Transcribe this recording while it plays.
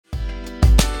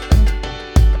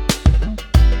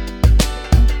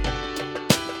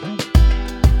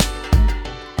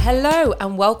Hello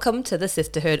and welcome to the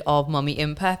Sisterhood of Mummy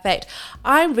Imperfect.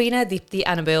 I'm Rina Deepthi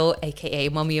Annabelle, aka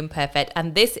Mummy Imperfect,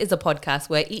 and this is a podcast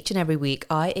where each and every week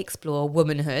I explore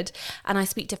womanhood and I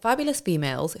speak to fabulous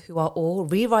females who are all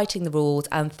rewriting the rules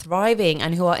and thriving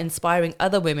and who are inspiring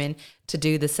other women to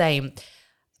do the same.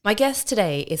 My guest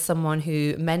today is someone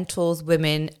who mentors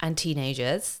women and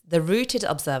teenagers. The Rooted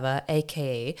Observer,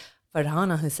 aka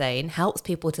Farhana Hussain, helps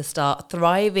people to start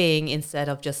thriving instead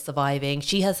of just surviving.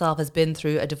 She herself has been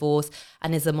through a divorce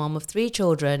and is a mom of 3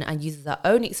 children and uses her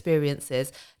own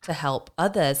experiences to help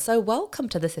others. So welcome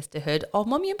to the Sisterhood of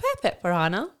Mummy Imperfect,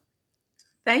 Farhana.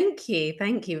 Thank you.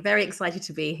 Thank you. Very excited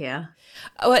to be here.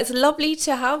 Oh, it's lovely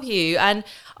to have you. And,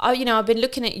 I've been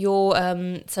looking at your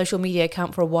social media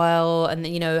account for a while and,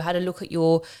 had a look at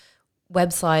your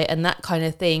website and that kind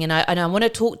of thing. And I want to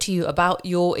talk to you about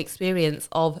your experience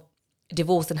of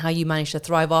divorce and how you managed to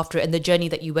thrive after it and the journey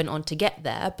that you went on to get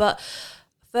there. But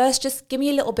first, just give me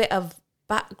a little bit of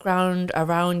background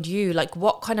around you. Like,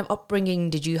 what kind of upbringing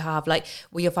did you have? Like,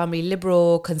 were your family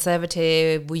liberal,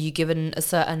 conservative? Were you given a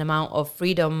certain amount of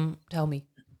freedom? Tell me.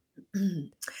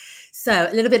 So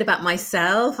a little bit about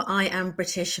myself. I am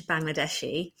British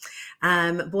Bangladeshi,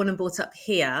 born and brought up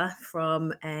here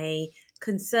from a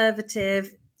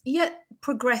conservative yet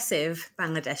progressive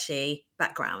Bangladeshi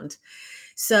background.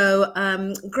 So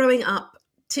growing up,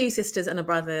 2 sisters and a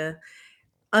brother.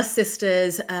 Us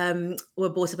sisters were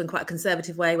brought up in quite a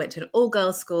conservative way, went to an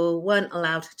all-girls school, weren't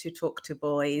allowed to talk to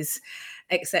boys,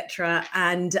 etc.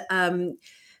 And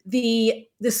the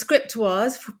script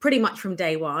was pretty much from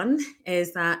day one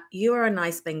is that you are a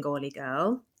nice Bengali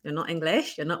girl. You're not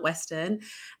English, you're not Western.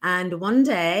 And one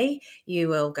day you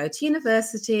will go to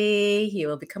university, you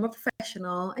will become a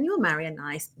professional, and you'll marry a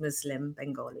nice Muslim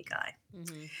Bengali guy.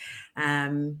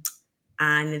 Mm-hmm.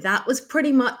 And that was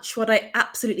pretty much what I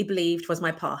absolutely believed was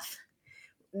my path,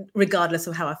 regardless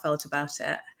of how I felt about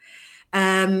it.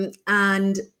 And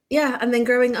then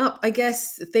growing up, I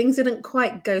guess things didn't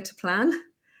quite go to plan.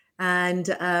 And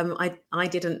I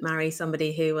didn't marry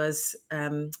somebody who was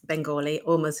Bengali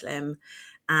or Muslim.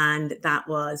 And that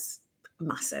was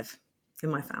massive in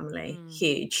my family,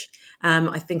 huge.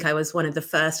 I think I was one of the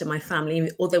first in my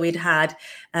family, although we'd had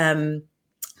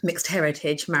mixed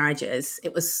heritage marriages.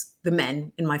 It was the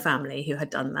men in my family who had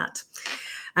done that.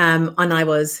 And I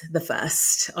was the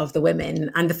first of the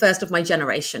women and the first of my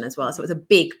generation as well. So it was a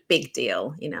big, big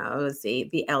deal. I was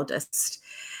the eldest.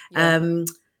 Yeah.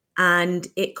 And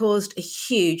it caused a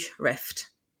huge rift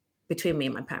between me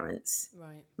and my parents,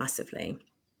 right, massively.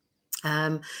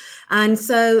 And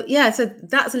so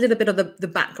that's a little bit of the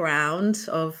background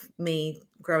of me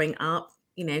growing up,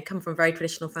 come from a very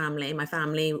traditional family. My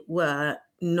family were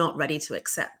not ready to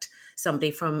accept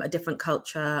somebody from a different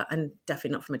culture and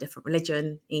definitely not from a different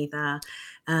religion either.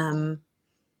 I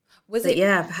had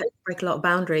to break a lot of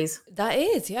boundaries. That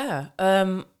is, yeah.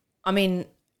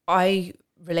 I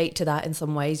relate to that in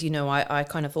some ways. I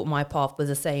kind of thought my path was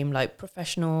the same, like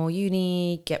professional,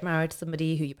 uni, get married to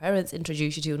somebody who your parents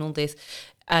introduce you to and all this.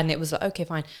 And it was like, okay,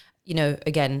 fine.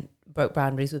 Again, broke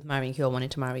boundaries with marrying who I wanted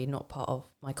to marry, not part of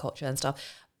my culture and stuff.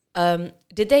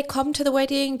 Did they come to the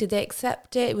wedding? Did they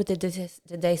accept it?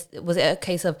 Was it a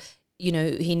case of,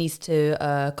 he needs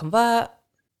to convert?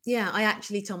 Yeah, I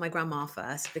actually told my grandma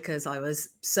first because I was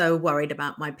so worried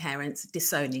about my parents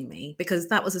disowning me, because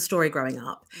that was a story growing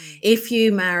up. If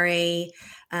you marry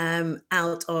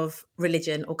out of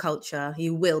religion or culture,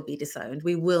 you will be disowned.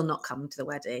 We will not come to the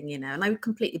wedding, and I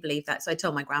completely believe that. So I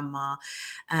told my grandma,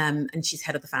 and she's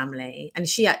head of the family, and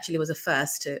she actually was the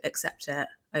first to accept it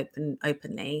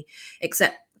openly,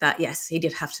 except that, yes, he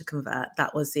did have to convert.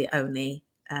 That was the only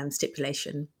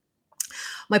stipulation.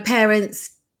 My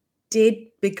parents did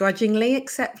begrudgingly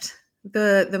accept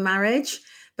the marriage,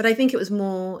 but I think it was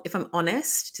more, if I'm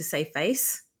honest, to save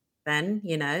face then,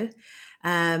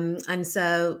 and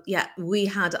so we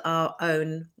had our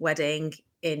own wedding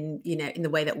in the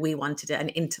way that we wanted it, an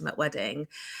intimate wedding,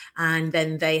 and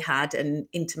then they had an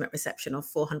intimate reception of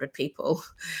 400 people.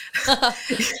 A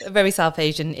very South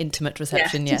Asian intimate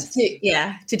reception.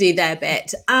 To do their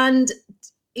bit. And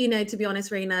to be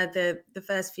honest, Rina, the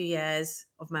first few years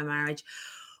of my marriage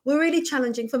were really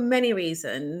challenging for many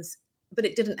reasons, but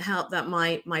it didn't help that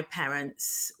my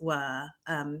parents were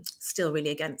still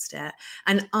really against it.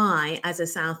 And I, as a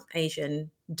South Asian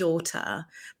daughter,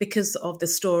 because of the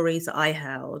stories that I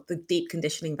held, the deep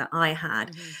conditioning that I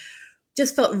had,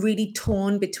 just felt really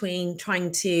torn between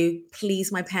trying to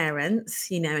please my parents,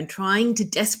 and trying to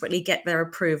desperately get their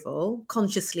approval,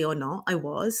 consciously or not, I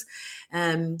was,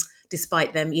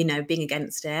 despite them, being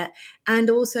against it,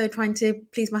 and also trying to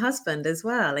please my husband as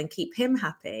well and keep him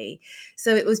happy.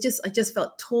 So I just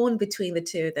felt torn between the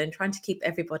two of them, trying to keep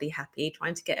everybody happy,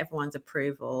 trying to get everyone's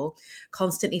approval,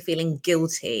 constantly feeling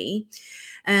guilty.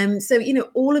 So,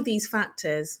 all of these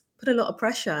factors put a lot of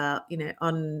pressure,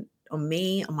 on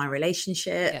me, on my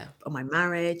relationship, on my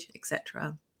marriage,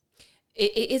 etc.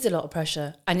 It is a lot of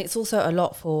pressure, and it's also a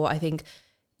lot for, I think,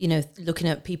 looking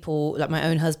at people like my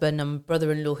own husband and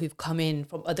brother-in-law who've come in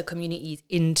from other communities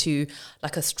into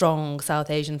like a strong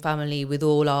South Asian family with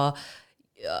all our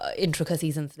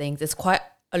intricacies and things. It's quite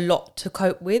a lot to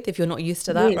cope with if you're not used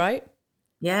to that, right?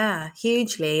 Yeah,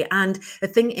 hugely. And the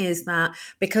thing is that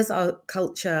because our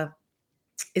culture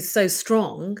is so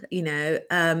strong,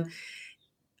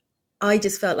 I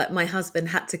just felt like my husband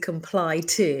had to comply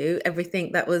to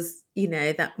everything that was,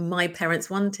 that my parents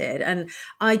wanted. And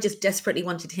I just desperately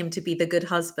wanted him to be the good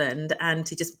husband and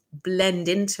to just blend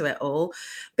into it all,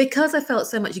 because I felt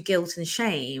so much guilt and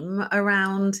shame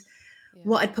around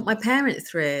what I'd put my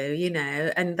parents through,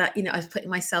 and that, I was putting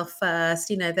myself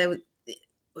first.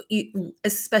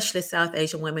 Especially South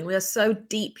Asian women, we are so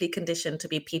deeply conditioned to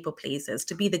be people pleasers,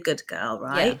 to be the good girl,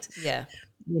 right? Yeah.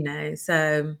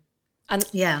 So... And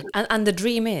the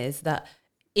dream is that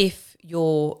if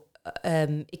your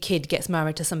a kid gets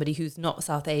married to somebody who's not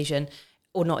South Asian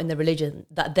or not in the religion,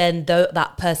 that then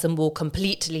that person will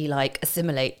completely like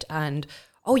assimilate, and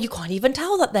you can't even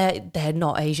tell that they're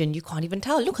not Asian. You can't even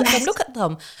tell. Look at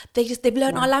them. They've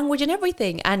learned our language and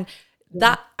everything, and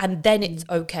and then it's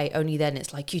okay. Only then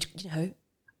it's like you know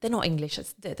they're not English.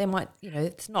 They might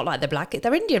it's not like they're black.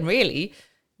 They're Indian, really.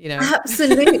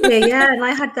 Absolutely, yeah. And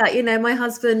I had that, my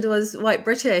husband was white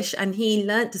British and he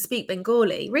learned to speak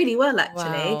Bengali really well,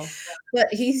 actually. Wow. But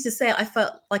he used to say I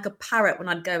felt like a parrot when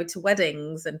I'd go to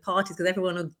weddings and parties, because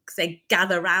everyone would say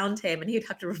gather around him and he'd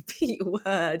have to repeat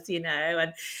words,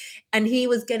 and he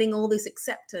was getting all this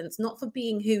acceptance, not for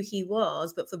being who he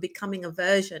was, but for becoming a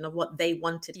version of what they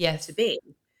wanted him to be.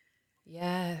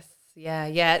 Yes.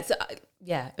 Yeah. So,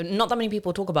 not that many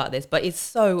people talk about this, but it's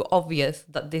so obvious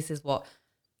that this is what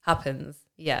happens.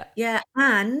 Yeah.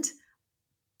 And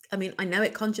I mean, I know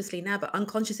it consciously now, but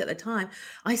unconsciously at the time,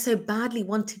 I so badly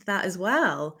wanted that as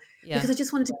well, because I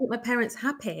just wanted to keep my parents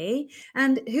happy.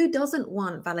 And who doesn't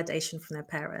want validation from their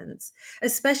parents,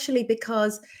 especially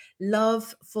because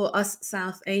love for us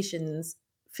South Asians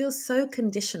feels so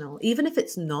conditional. Even if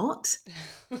it's not,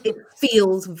 it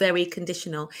feels very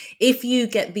conditional. If you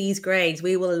get these grades,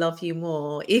 we will love you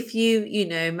more. If you,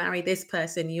 marry this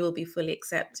person, you will be fully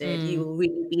accepted. You will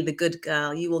really be the good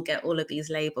girl. You will get all of these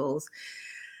labels.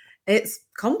 It's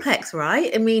complex,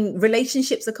 right? I mean,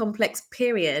 relationships are complex,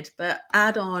 period, but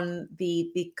add on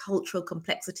the cultural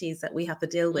complexities that we have to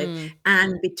deal with,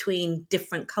 and between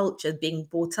different cultures, being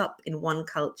brought up in one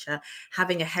culture,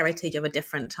 having a heritage of a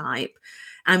different type,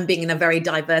 and being in a very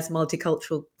diverse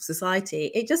multicultural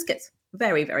society, it just gets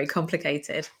very, very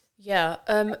complicated. Yeah.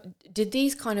 Did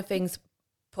these kind of things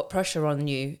put pressure on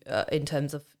you in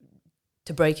terms of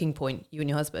to breaking point, you and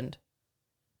your husband?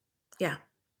 Yeah.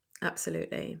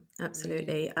 Absolutely. But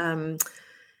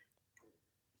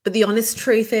the honest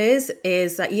truth is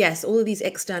that, yes, all of these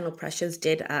external pressures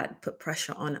did put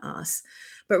pressure on us.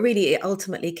 But really, it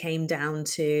ultimately came down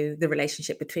to the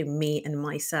relationship between me and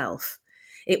myself.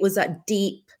 It was that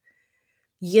deep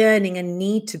yearning and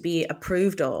need to be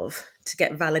approved of, to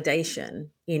get validation,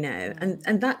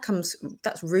 and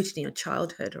that's rooted in your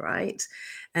childhood, right?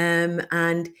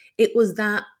 And it was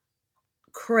that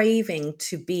craving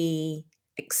to be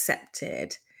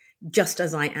accepted just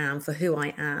as I am, for who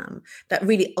I am, that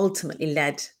really ultimately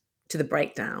led to the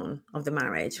breakdown of the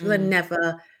marriage. Because I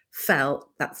never felt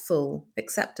that full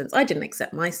acceptance. I didn't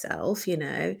accept myself, and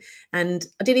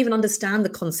I didn't even understand the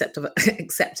concept of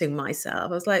accepting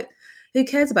myself. I was like, who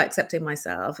cares about accepting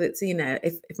myself? It's,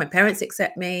 if my parents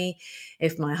accept me,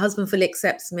 if my husband fully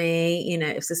accepts me,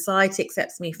 if society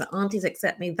accepts me, if my aunties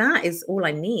accept me, that is all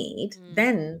I need.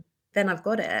 Then I've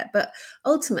got it. But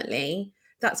ultimately,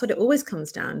 that's what it always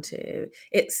comes down to.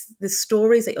 It's the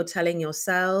stories that you're telling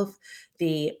yourself,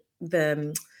 the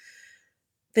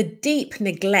deep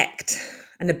neglect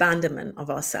and abandonment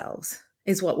of ourselves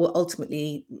is what will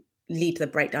ultimately lead to the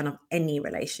breakdown of any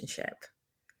relationship,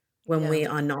 when we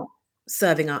are not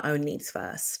serving our own needs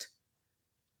first,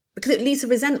 because it leads to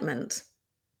resentment.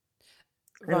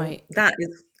 Right. And that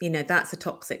is, that's the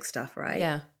toxic stuff, right?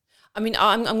 Yeah. I mean,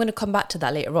 I'm going to come back to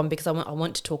that later on, because I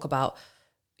want to talk about,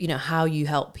 how you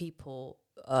help people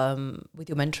with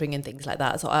your mentoring and things like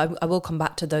that. So I will come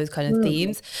back to those kind of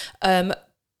themes.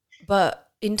 But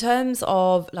in terms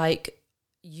of like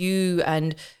you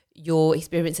and your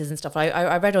experiences and stuff.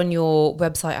 I read on your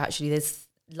website actually this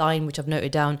line which I've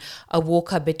noted down: a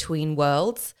walker between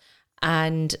worlds.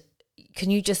 And can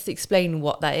you just explain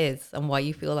what that is and why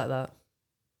you feel like that?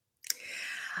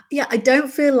 Yeah, I don't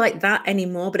feel like that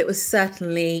anymore, but it was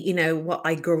certainly, what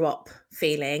I grew up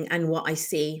feeling and what I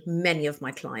see many of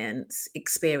my clients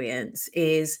experience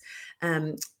is,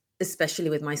 um, especially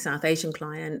with my South Asian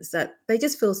clients, that they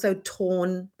just feel so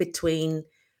torn between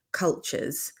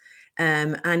cultures,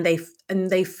 and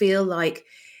they feel like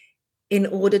in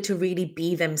order to really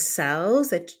be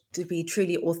themselves, to be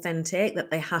truly authentic,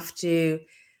 that they have to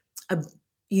ab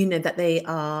that they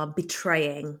are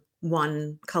betraying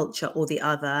one culture or the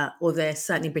other, or they're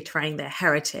certainly betraying their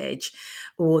heritage,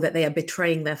 or that they are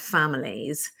betraying their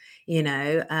families,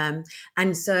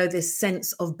 and so this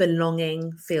sense of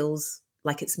belonging feels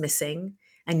like it's missing,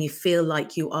 and you feel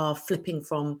like you are flipping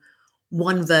from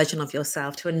one version of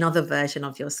yourself to another version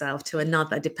of yourself to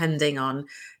another, depending on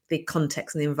the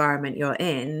context and the environment you're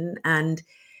in, and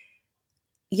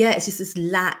yeah, it's just this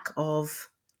lack of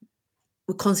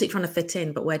we're constantly trying to fit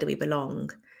in, but where do we belong?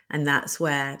 And that's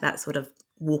where that sort of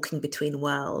walking between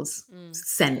worlds Mm.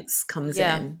 sense comes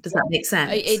Yeah. in. Does that make It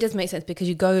sense? does make sense because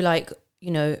you go like,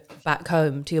 back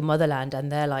home to your motherland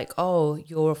and they're like, oh,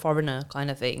 you're a foreigner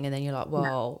kind of thing. And then you're like, Yeah.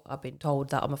 well, I've been told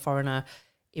that I'm a foreigner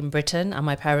in Britain and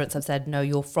my parents have said, no,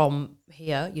 you're from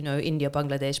here, India,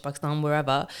 Bangladesh, Pakistan,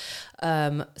 wherever.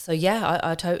 So yeah,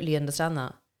 I totally understand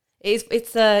that.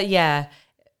 Yeah.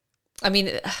 I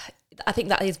mean, I think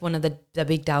that is one of the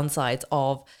big downsides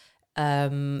of,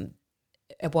 um,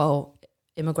 well,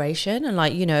 immigration and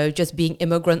like, just being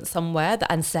immigrants somewhere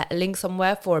and settling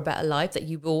somewhere for a better life, that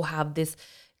you will have this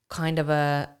kind of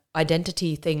a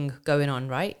identity thing going on,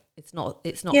 right? It's not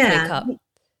clear Yeah. cut.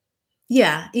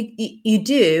 Yeah. You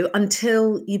do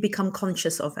until you become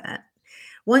conscious of it.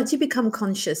 Once you become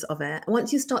conscious of it,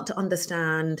 once you start to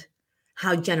understand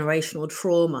how generational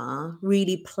trauma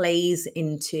really plays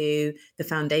into the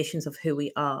foundations of who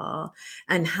we are,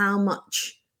 and how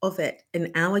much of it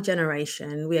in our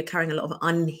generation we are carrying a lot of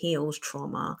unhealed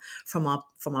trauma from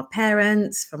our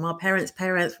parents, from our parents'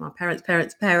 parents, from our parents'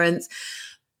 parents' parents.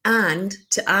 And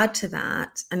to add to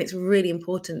that, and it's really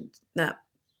important that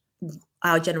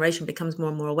our generation becomes more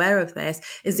and more aware of this,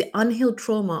 is the unhealed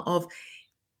trauma of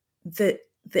the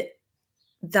the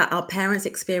that our parents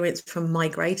experienced from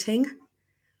migrating.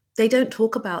 They don't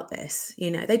talk about this,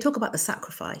 they talk about the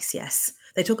sacrifice, yes.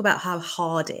 They talk about how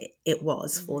hard it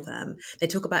was for Hmm. them. They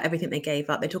talk about everything they gave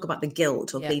up. They talk about the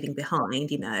guilt of Yeah. leaving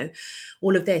behind,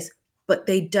 all of this. But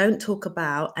they don't talk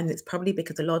about, and it's probably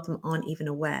because a lot of them aren't even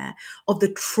aware of the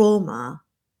trauma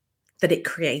that it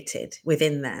created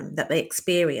within them, that they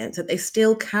experienced, that they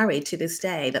still carry to this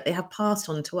day, that they have passed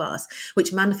on to us,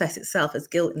 which manifests itself as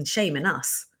guilt and shame in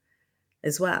us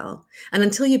as well. And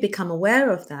until you become aware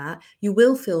of that, you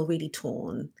will feel really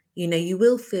torn. You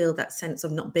will feel that sense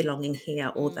of not belonging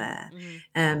here or there. Mm-hmm.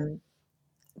 Um,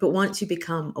 but once you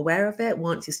become aware of it,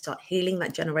 once you start healing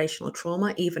that generational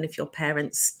trauma, even if your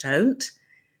parents don't,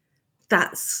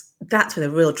 that's where the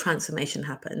real transformation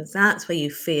happens. That's where you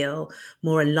feel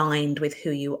more aligned with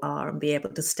who you are and be able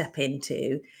to step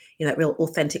into that real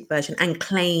authentic version and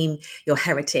claim your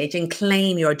heritage and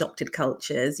claim your adopted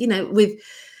cultures,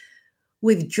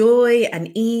 with joy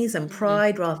and ease and Mm-hmm.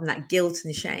 pride rather than that guilt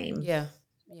and shame. Yeah.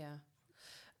 Yeah.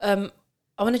 um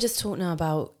I want to just talk now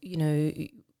about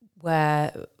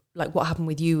where, like, what happened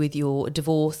with you with your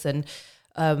divorce and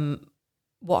um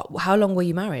how long were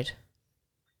you married?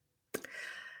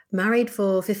 Married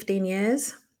for 15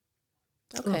 years.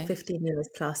 Oh, Okay. 15 years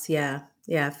plus, yeah.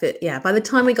 Yeah, yeah. By the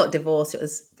time we got divorced, it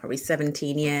was probably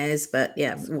 17 years, but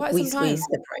yeah, It's quite we some we time.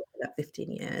 separated at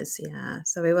 15 years, yeah.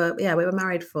 So we were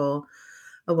married for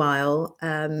a while.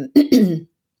 And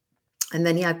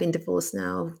then yeah, I've been divorced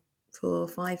now for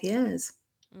 5 years.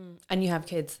 And you have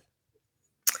kids?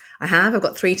 I've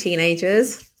got 3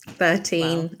 teenagers, Wow.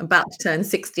 13, about to turn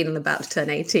 16 and about to turn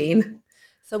 18.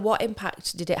 So what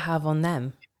impact did it have on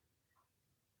them?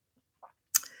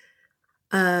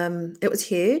 It was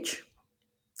huge.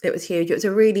 It was huge. It was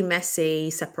a really messy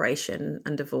separation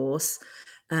and divorce.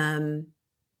 Um,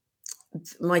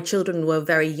 my children were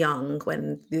very young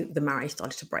when the marriage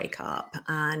started to break up,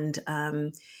 and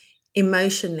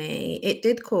emotionally, it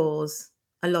did cause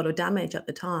a lot of damage at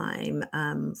the time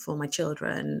for my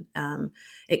children.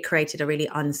 It created a really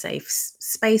unsafe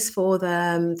space for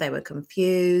them. They were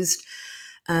confused.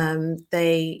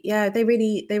 They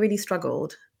really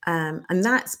struggled, and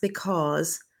that's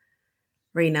because,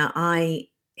 Rena, I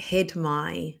hid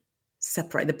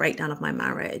the breakdown of my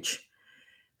marriage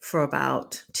for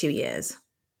about 2 years.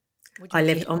 What do I you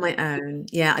lived mean? on my own.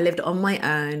 Yeah, I lived on my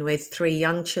own with three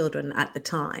young children at the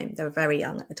time. They were very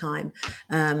young at the time.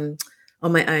 Um,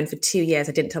 on my own for 2 years.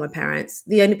 I didn't tell my parents.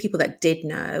 The only people that did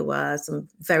know were some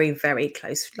very, very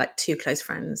close, like two close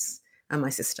friends, and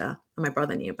my sister and my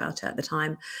brother knew about it at the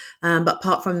time. But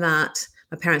apart from that,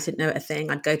 my parents didn't know a thing.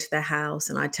 I'd go to their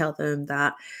house and I'd tell them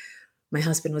that my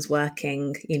husband was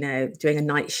working, doing a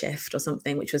night shift or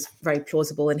something, which was very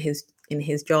plausible in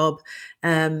his job.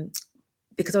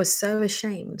 Because I was so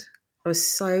ashamed. I was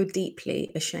so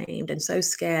deeply ashamed and so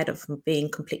scared of being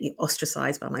completely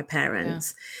ostracized by my Yeah.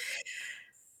 parents.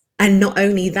 And not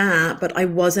only that, but I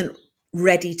wasn't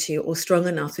ready to or strong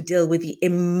enough to deal with the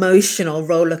emotional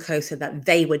roller coaster that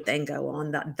they would then go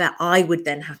on, that I would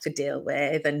then have to deal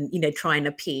with and, try and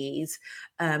appease.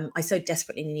 I so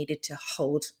desperately needed to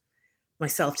hold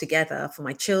myself together for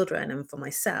my children and for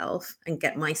myself and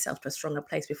get myself to a stronger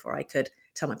place before I could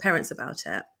tell my parents about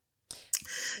it.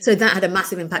 So Yeah. that had a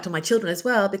massive impact on my children as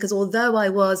well, because although I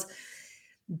was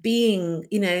being,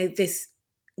 this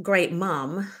great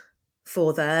mum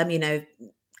for them,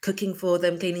 cooking for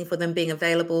them, cleaning for them, being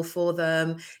available for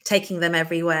them, taking them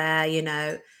everywhere,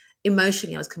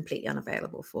 emotionally, I was completely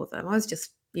unavailable for them. I was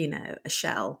just, a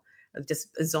shell of just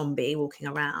a zombie walking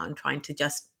around trying to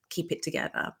just keep it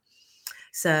together.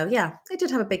 So yeah, it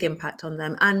did have a big impact on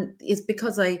them. And it's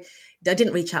because I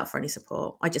didn't reach out for any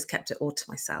support. I just kept it all to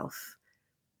myself.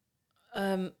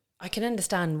 I can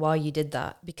understand why you did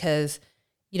that because,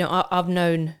 I've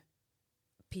known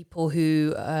people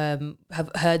who have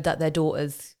heard that their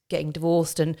daughter's getting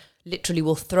divorced and literally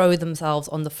will throw themselves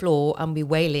on the floor and be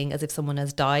wailing as if someone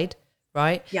has died,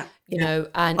 right? Yeah, yeah.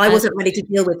 And I wasn't ready to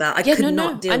deal with that. I yeah, could no,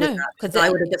 not no, I deal with know that because because I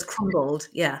would have just crumbled.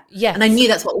 Yeah. And I yes, knew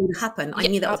that's what would happen. I yeah,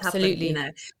 knew that would happen, absolutely,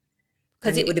 because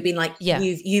and it would have been like, yeah.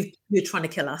 you're trying to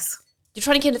kill us. You're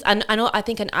trying to kill us, and I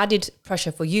think an added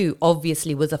pressure for you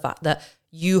obviously was the fact that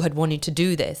you had wanted to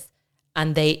do this,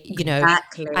 and they,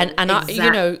 Exactly. and I,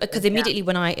 Exactly. because Yeah. immediately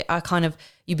when I kind of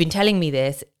you've been telling me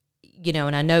this,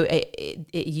 and I know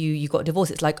you got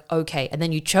divorced. It's like okay, and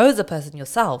then you chose a person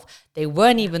yourself. They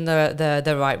weren't Yeah. even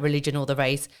the right religion or the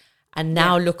race, and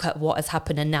now Yeah. look at what has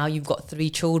happened, and now you've got three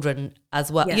children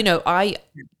as well. Yeah.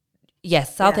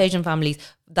 Yes, South Yeah. Asian families,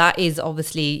 that is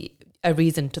obviously a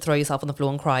reason to throw yourself on the floor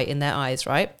and cry in their eyes,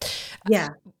 right? Yeah.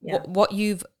 Yeah. What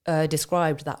you've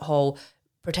described, that whole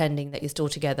pretending that you're still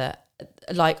together,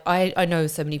 like I know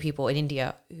so many people in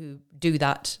India who do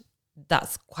that.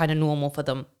 That's kind of normal for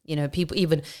them.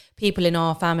 Even people in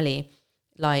our family,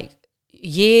 like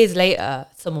years later,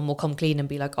 someone will come clean and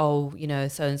be like, oh,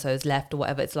 so and so's left or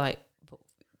whatever. It's like,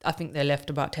 I think they left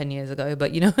about 10 years ago,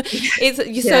 but it's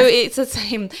so Yeah. it's the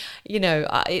same,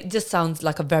 it just sounds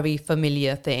like a very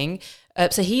familiar thing.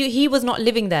 So he was not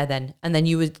living there then, and then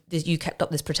you kept up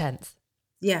this pretense.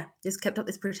 Yeah. Just kept up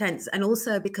this pretense. And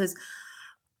also because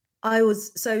I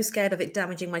was so scared of it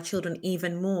damaging my children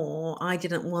even more. I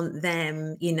didn't want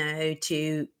them,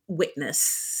 to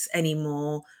witness any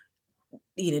more,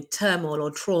 turmoil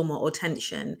or trauma or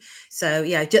tension. So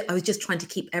yeah, I was just trying to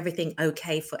keep everything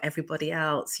okay for everybody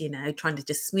else, trying to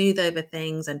just smooth over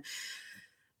things. And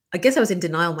I guess I was in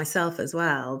denial myself as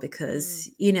well because,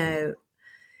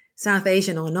 South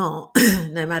Asian or not,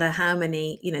 no matter how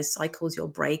many, cycles you're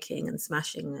breaking and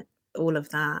smashing, all of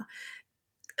that,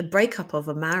 a breakup of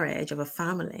a marriage, of a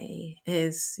family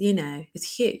is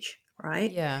huge,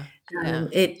 right? Yeah, yeah.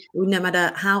 It no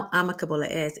matter how amicable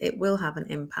it is, it will have an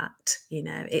impact.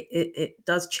 It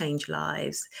does change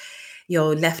lives.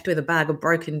 You're left with a bag of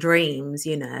broken dreams.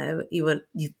 You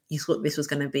thought this was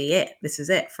going to be it. This is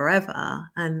it forever,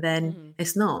 and then Mhm.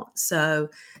 it's not. So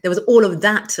there was all of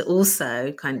that to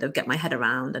also kind of get my head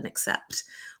around and accept,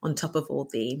 on top of all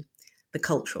the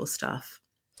cultural stuff.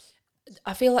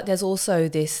 I feel like there's also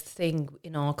this thing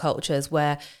in our cultures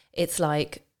where it's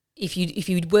like if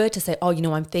you were to say, oh,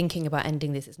 I'm thinking about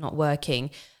ending this, it's not working,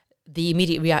 the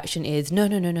immediate reaction is no,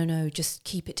 no, no, no, no, just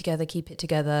keep it together, keep it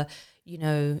together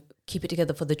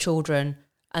for the children.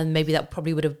 And maybe that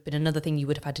probably would have been another thing you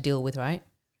would have had to deal with, right?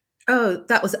 Oh,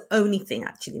 that was the only thing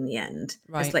actually in the end. It's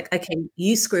Right. like, okay,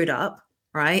 you screwed up,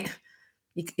 right?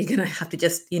 You're going to have to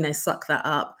just, suck that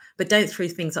up. But don't throw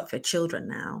things up for your children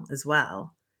now as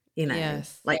well.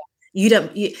 Yes. Like you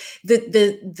don't,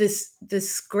 the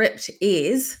script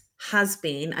has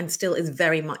been, and still is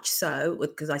very much so,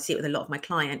 because I see it with a lot of my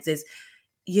clients, is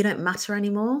you don't matter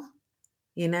anymore.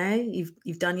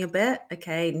 You've done your bit.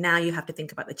 Okay, now you have to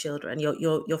think about the children.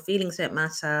 Your feelings don't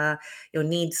matter. Your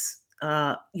needs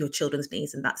are your children's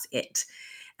needs, and that's it.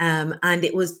 And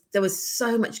there was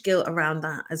so much guilt around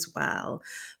that as well.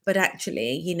 But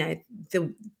actually,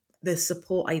 the the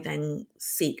support I then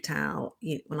seeked out,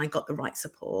 when I got the right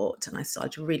support and I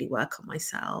started to really work on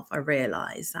myself, I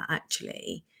realized that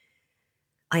actually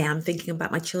I am thinking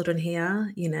about my children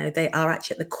here. They are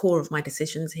actually at the core of my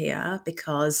decisions here,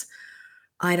 because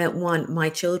I don't want my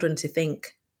children to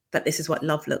think that this is what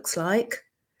love looks like.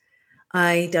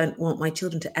 I don't want my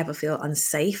children to ever feel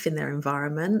unsafe in their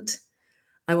environment.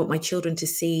 I want my children to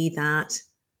see that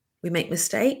we make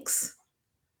mistakes,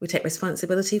 we take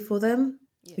responsibility for them,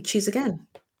 we choose again,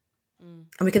 and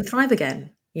we can thrive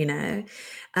again. I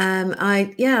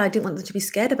didn't want them to be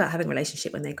scared about having a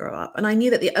relationship when they grow up. And I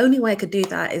knew that the only way I could do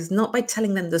that is not by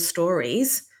telling them the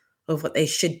stories of what they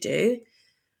should do,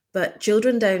 but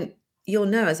children don't, you'll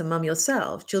know as a mum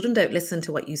yourself, children don't listen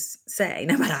to what you say,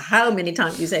 no matter how many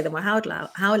times you say them or how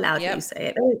loud you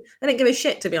say it. They don't give a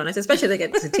shit, to be honest, especially if they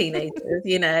get to teenagers.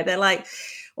 They're like,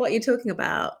 what are you talking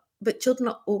about? But children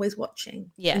are always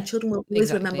watching. Yeah, and children will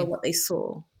always remember what they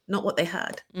saw, not what they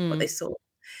heard, what they saw.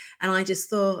 And I just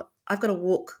thought, I've got to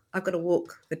walk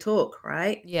the talk,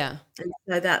 right? Yeah. And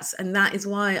so that is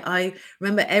why I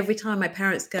remember every time my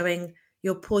parents going,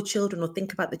 your poor children, or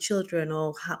think about the children,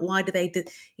 or why do they do,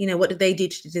 what did they do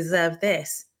to deserve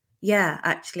this? Yeah,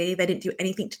 actually, they didn't do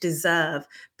anything to deserve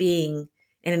being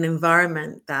in an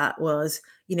environment that was,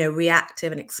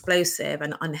 reactive and explosive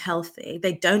and unhealthy.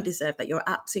 They don't deserve that. You're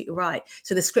absolutely right.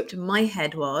 So the script in my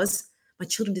head was, my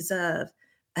children deserve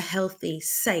a healthy,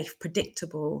 safe,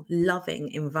 predictable, loving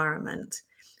environment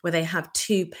where they have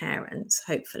two parents,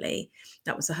 hopefully.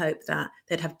 That was the hope, that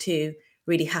they'd have two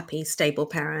really happy, stable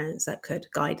parents that could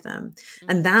guide them.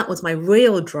 And that was my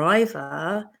real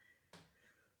driver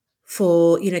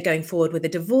for, going forward with a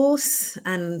divorce,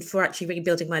 and for actually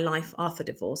rebuilding my life after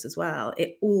divorce as well.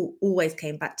 It always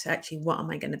came back to actually, what am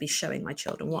I going to be showing my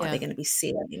children? What are they going to be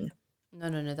seeing?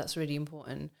 No, that's really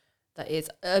important. That is.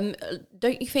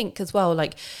 Don't you think as well,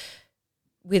 like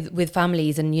with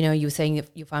families, and you were saying, if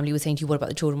your family was saying to you, what about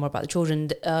the children?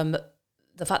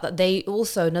 The fact that they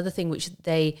also, another thing which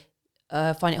they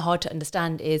find it hard to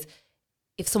understand is,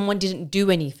 if someone didn't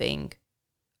do anything,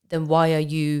 then why are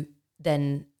you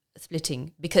then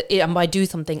splitting? Because and by do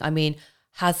something, I mean,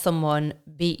 has someone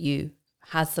beat you?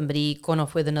 Has somebody gone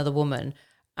off with another woman?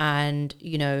 And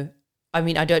I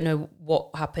mean, I don't know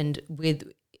what happened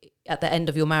at the end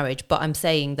of your marriage, but I'm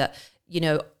saying that,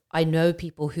 I know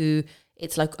people who,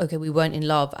 it's like, okay, we weren't in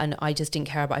love and I just didn't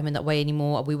care about him in that way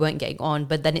anymore. We weren't getting on.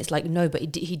 But then it's like, no,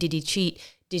 but did he cheat?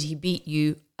 Did he beat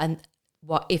you? And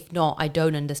what if not? I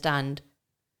don't understand.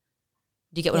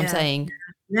 Do you get what I'm saying?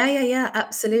 Yeah,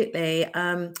 absolutely.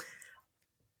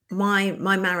 My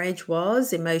marriage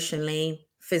was emotionally,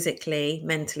 physically,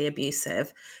 mentally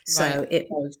abusive. So it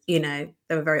was, there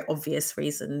were very obvious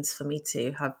reasons for me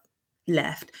to have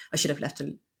left. I should have left,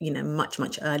 much,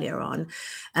 much earlier on.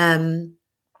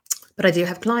 But I do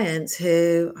have clients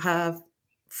who have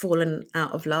fallen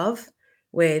out of love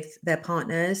with their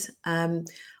partners.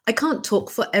 I can't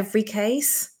talk for every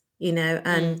case,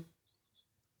 and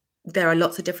there are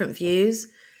lots of different views,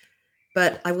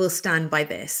 but I will stand by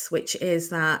this, which is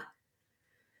that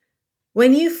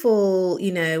when you fall,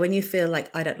 when you feel like,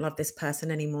 I don't love this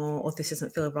person anymore, or this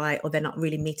doesn't feel right, or they're not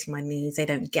really meeting my needs, they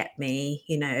don't get me,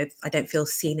 I don't feel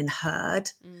seen and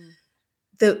heard.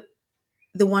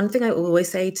 The one thing I always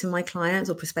say to my clients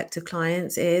or prospective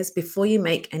clients is, before you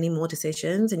make any more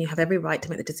decisions, and you have every right to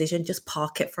make the decision, just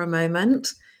park it for a moment,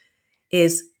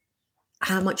 is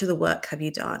how much of the work have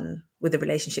you done with the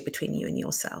relationship between you and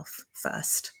yourself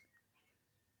first?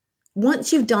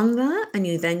 Once you've done that, and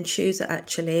you then choose that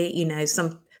actually,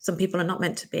 some people are not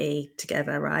meant to be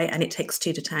together, right? And it takes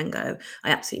two to tango.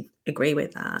 I absolutely agree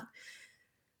with that.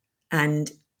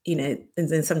 And, and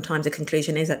then sometimes the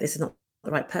conclusion is that this is not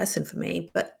the right person for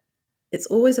me, but it's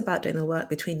always about doing the work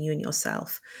between you and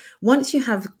yourself. Once you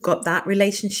have got that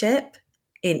relationship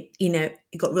in, you've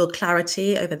got real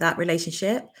clarity over that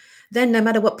relationship, then no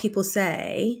matter what people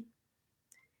say,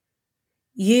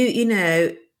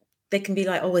 they can be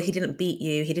like, oh, well, he didn't beat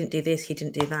you, he didn't do this, he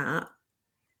didn't do that.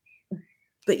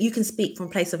 But you can speak from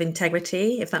a place of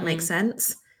integrity, if that makes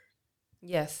sense.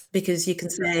 Yes. Because you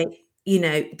can say,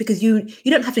 because you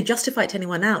don't have to justify it to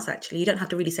anyone else, actually. You don't have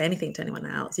to really say anything to anyone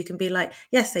else. You can be like,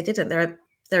 yes, they didn't. They're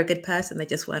a good person. They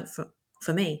just weren't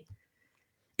for me.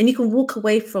 And you can walk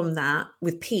away from that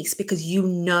with peace, because you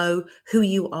know who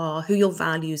you are, who your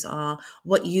values are,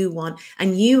 what you want.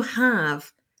 And you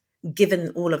have given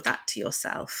all of that to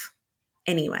yourself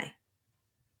anyway.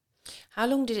 How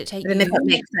long did it take you? If that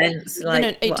makes sense. Like, no,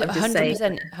 it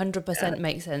 100%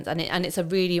 makes sense. And it's a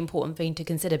really important thing to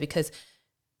consider, because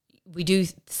we do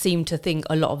seem to think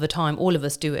a lot of the time, all of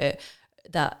us do it,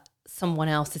 that someone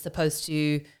else is supposed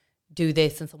to do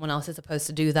this and someone else is supposed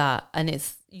to do that. And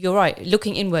you're right,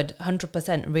 looking inward,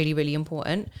 100%, really, really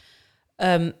important.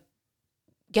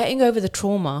 Getting over the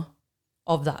trauma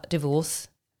of that divorce,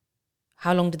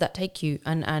 how long did that take you,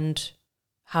 and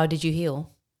how did you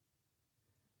heal?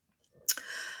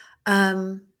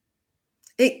 I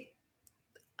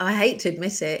hate to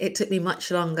admit it, it took me much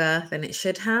longer than it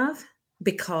should have,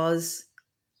 because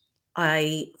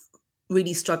I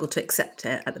really struggled to accept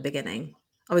it at the beginning.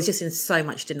 I was just in so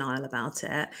much denial about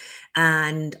it.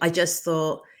 And I just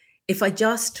thought, if I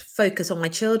just focus on my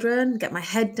children, get my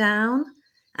head down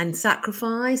and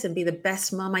sacrifice and be the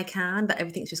best mum I can, that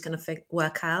everything's just going to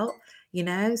work out,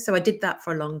 So I did that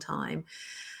for a long time.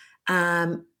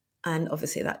 And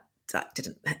obviously that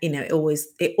didn't,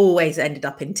 it always ended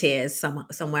up in tears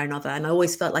somewhere or another. And I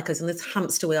always felt like I was in this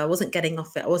hamster wheel. I wasn't getting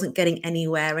off it. I wasn't getting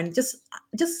anywhere, and just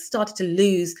started to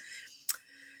lose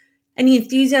any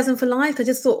enthusiasm for life. I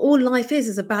just thought all life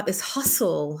is about this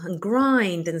hustle and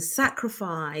grind and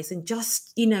sacrifice and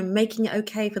just, making it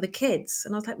okay for the kids.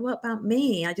 And I was like, what about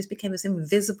me? I just became this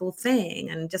invisible thing,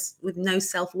 and just with no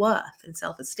self-worth and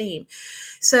self-esteem.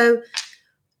 So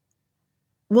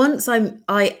once I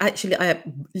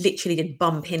literally did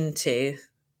bump into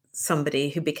somebody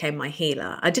who became my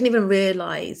healer. I didn't even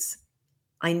realize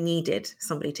I needed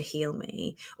somebody to heal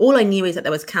me. All I knew is that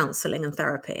there was counseling and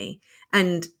therapy.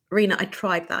 And Rena, I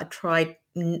tried that. I tried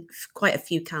quite a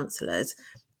few counselors.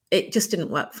 It just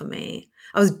didn't work for me.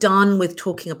 I was done with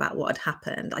talking about what had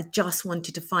happened. I just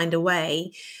wanted to find a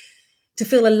way to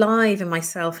feel alive in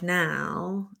myself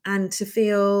now, and to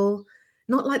feel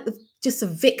not like just a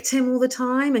victim all the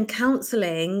time. And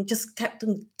counseling just kept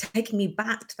taking me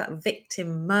back to that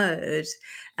victim mode.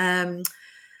 And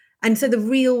so the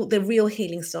real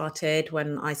healing started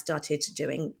when I started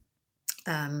doing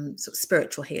sort of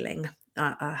spiritual healing.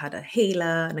 I had a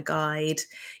healer and a guide.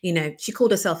 She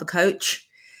called herself a coach,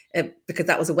 because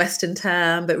that was a Western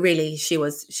term, but really she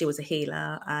was a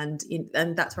healer. And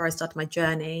that's where I started my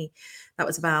journey. That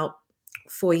was about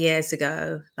 4 years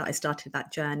ago that I started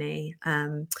that journey.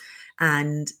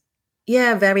 And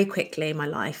yeah, very quickly my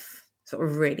life sort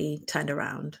of really turned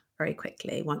around very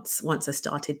quickly once I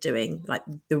started doing like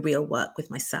the real work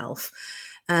with myself.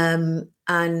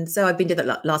 And so I've been doing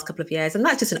that last couple of years, and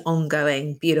that's just an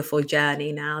ongoing, beautiful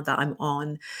journey now that I'm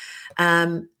on.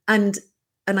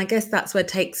 And I guess that's where it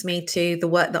takes me to the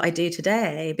work that I do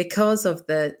today, because of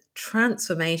the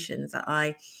transformations that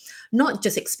I not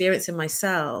just experience in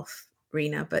myself,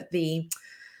 Rena, but the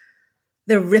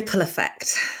ripple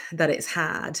effect that it's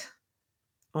had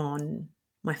on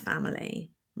my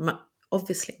family,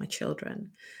 obviously my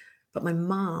children, but my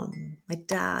mom, my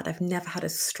dad. I've never had a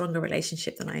stronger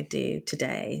relationship than I do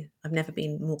today. I've never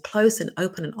been more close and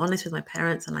open and honest with my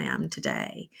parents than I am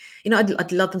today.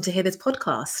 I'd love them to hear this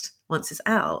podcast once it's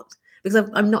out, because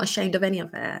I'm not ashamed of any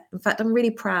of it. In fact, I'm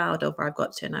really proud of where I've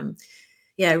got to, and I'm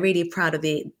really proud of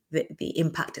the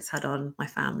impact it's had on my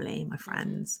family, my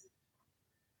friends.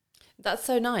 That's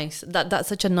so nice. That's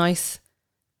such a nice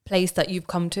place that you've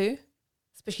come to,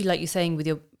 especially like you're saying with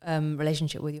your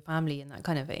relationship with your family and that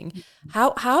kind of thing.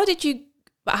 How did you,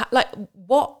 like,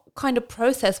 what kind of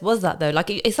process was that though?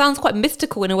 Like it sounds quite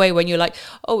mystical in a way when you're like,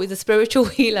 oh, he's a spiritual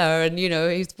healer and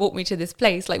he's brought me to this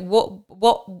place. Like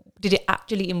what did it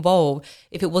actually involve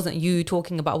if it wasn't you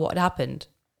talking about what had happened?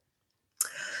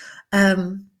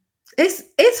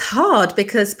 It's hard,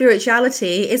 because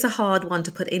spirituality is a hard one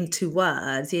to put into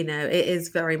words. It is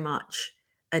very much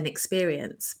an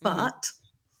experience, but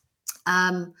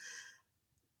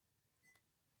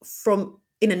from,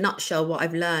 in a nutshell, what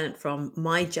I've learned from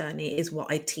my journey is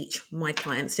what I teach my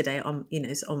clients today on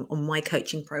my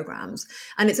coaching programs.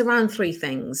 And it's around 3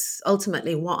 things.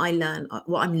 Ultimately, what I've learned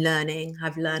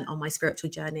on my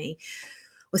spiritual journey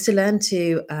was to learn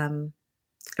to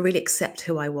really accept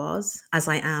who I was as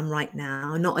I am right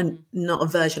now, not a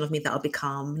version of me that I'll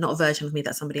become, not a version of me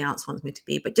that somebody else wants me to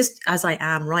be, but just as I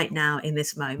am right now in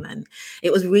this moment.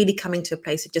 It was really coming to a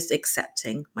place of just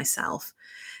accepting myself,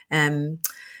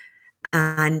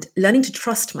 and learning to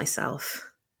trust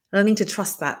myself, learning to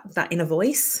trust that inner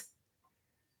voice,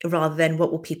 rather than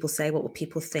what will people say, what will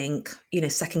people think,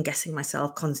 second guessing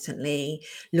myself constantly,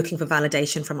 looking for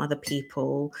validation from other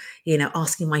people,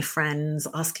 asking my friends,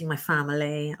 asking my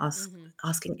family,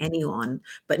 asking anyone,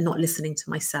 but not listening to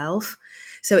myself.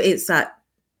 So it's that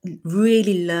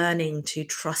really learning to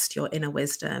trust your inner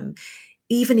wisdom,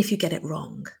 even if you get it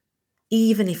wrong,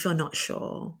 even if you're not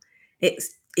sure.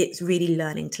 It's really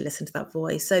learning to listen to that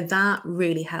voice. So that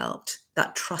really helped,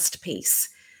 that trust piece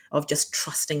of just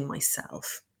trusting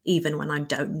myself, even when I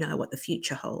don't know what the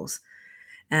future holds.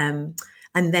 And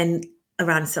then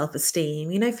around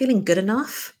self-esteem, feeling good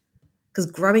enough, Because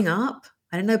growing up,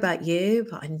 I don't know about you,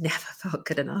 but I never felt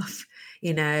good enough.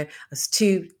 I was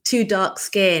too dark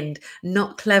skinned,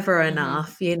 not clever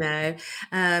enough,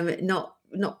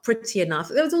 not pretty enough.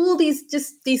 There was all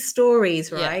these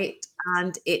stories, Yeah. right?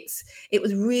 And it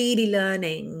was really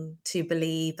learning to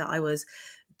believe that I was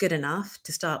good enough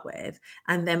to start with,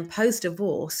 and then post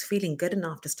divorce feeling good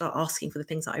enough to start asking for the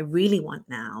things that I really want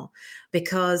now,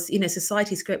 because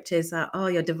society script is that, oh,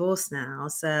 you're divorced now,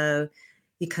 so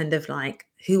you kind of like,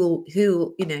 who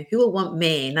will want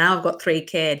me now? I've got 3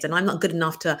 kids and I'm not good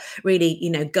enough to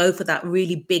really go for that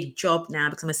really big job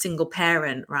now because I'm a single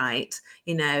parent, right?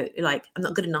 Like, I'm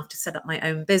not good enough to set up my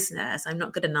own business. I'm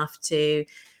not good enough to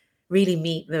really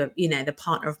meet the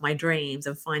partner of my dreams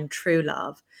and find true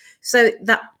love. So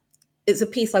that it's a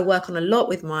piece I work on a lot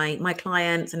with my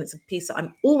clients, and it's a piece that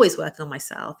I'm always working on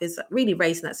myself, is really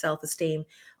raising that self-esteem,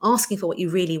 asking for what you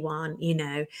really want,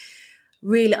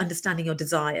 really understanding your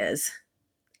desires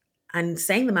and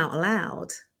saying them out loud,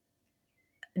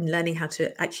 and learning how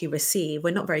to actually receive.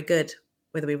 We're not very good,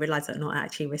 whether we realize that or not,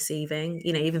 actually receiving,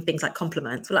 even things like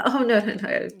compliments. We're like, oh, no,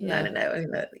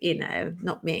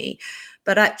 not me.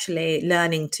 But actually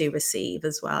learning to receive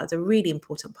as well is a really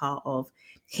important part of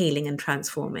healing and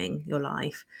transforming your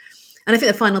life. And I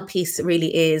think the final piece that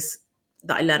really is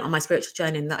that I learned on my spiritual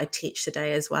journey and that I teach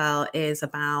today as well is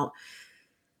about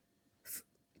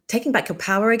taking back your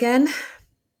power again.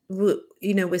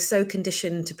 We're so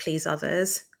conditioned to please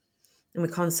others, and we're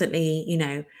constantly,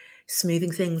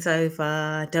 smoothing things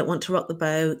over, don't want to rock the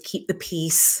boat, keep the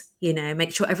peace,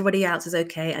 make sure everybody else is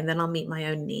okay, and then I'll meet my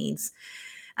own needs.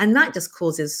 And that just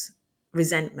causes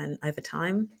resentment over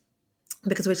time,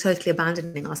 because we're totally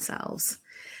abandoning ourselves.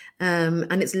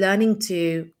 And it's learning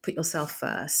to put yourself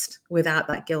first without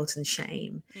that guilt and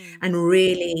shame, and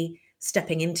really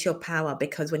stepping into your power.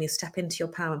 Because when you step into your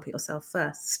power and put yourself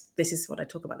first, this is what I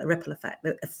talk about, the ripple effect,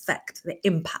 the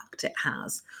impact it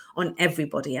has on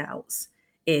everybody else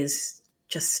is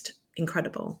just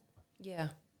incredible. Yeah,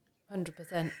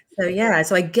 100%.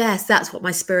 So I guess that's what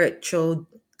my spiritual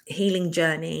healing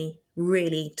journey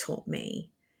really taught me,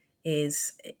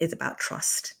 is about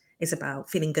trust. It's about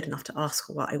feeling good enough to ask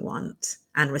for what I want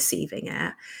and receiving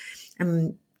it,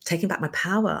 and taking back my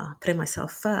power, putting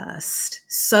myself first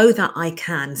so that I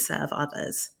can serve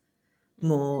others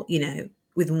more,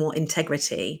 with more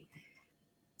integrity,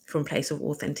 from a place of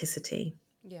authenticity.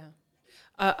 Yeah.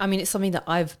 I mean, it's something that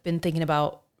I've been thinking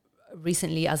about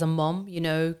recently as a mom,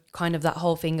 kind of that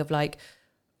whole thing of like,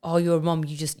 oh, you're a mom,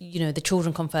 you just, the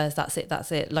children come first, that's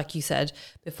it, like you said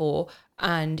before.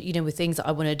 And, with things that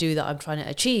I want to do that I'm trying to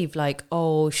achieve, like,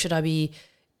 oh, should I be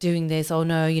doing this? Oh,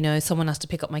 no, someone has to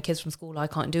pick up my kids from school. I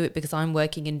can't do it because I'm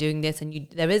working and doing this. And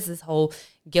there is this whole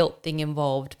guilt thing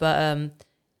involved. But,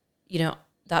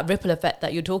 that ripple effect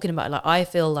that you're talking about, like, I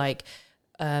feel like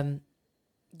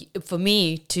for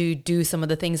me to do some of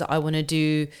the things that I want to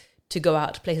do, to go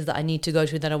out to places that I need to go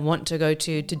to, that I want to go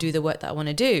to do the work that I want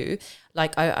to do.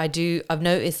 Like I've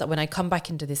noticed that when I come back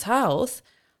into this house,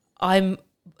 I'm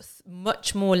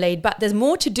much more laid back. There's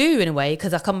more to do in a way,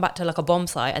 because I come back to like a bomb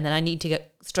site and then I need to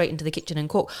get straight into the kitchen and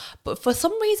cook. But for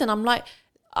some reason, I'm like,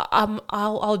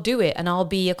 I'll do it and I'll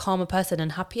be a calmer person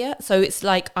and happier. So it's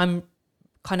like I'm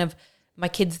kind of, my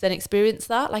kids then experience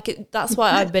that. Like that's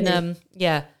why I've been,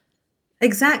 yeah.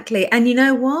 Exactly. And you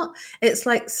know what? It's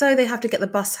like, so they have to get the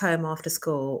bus home after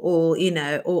school, or,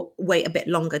 or wait a bit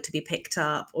longer to be picked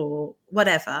up or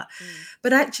whatever.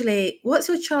 But actually, what's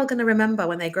your child going to remember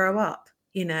when they grow up?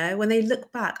 When they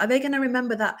look back, are they going to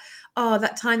remember that, oh,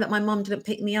 that time that my mom didn't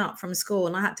pick me up from school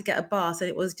and I had to get a bus and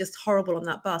it was just horrible on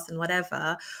that bus and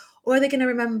whatever? Or are they going to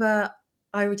remember,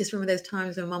 I would just remember those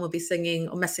times when mum would be singing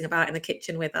or messing about in the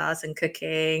kitchen with us and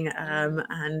cooking,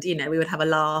 and, we would have a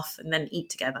laugh and then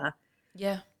eat together.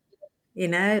 Yeah.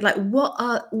 Like, what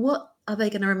are they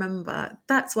going to remember?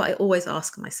 That's what I always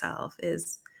ask myself,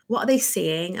 is what are they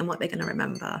seeing and what they're going to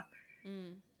remember?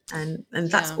 And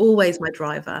that's always my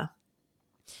driver.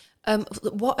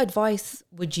 What advice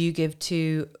would you give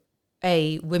to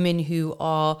women who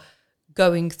are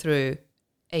going through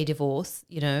a divorce,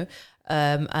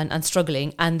 and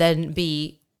struggling, and then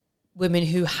B, women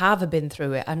who have been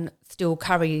through it and still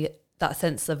carry that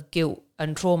sense of guilt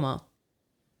and trauma?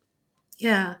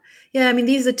 Yeah. I mean,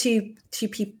 these are two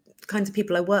kinds of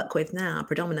people I work with now,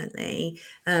 predominantly,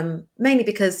 mainly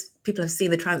because people have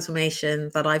seen the transformation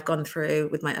that I've gone through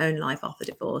with my own life after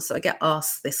divorce. So I get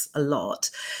asked this a lot.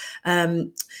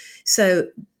 So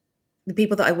the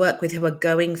people that I work with who are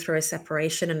going through a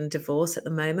separation and a divorce at the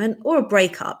moment, or a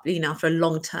breakup, after a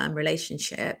long-term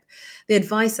relationship, the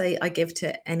advice I give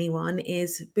to anyone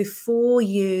is, before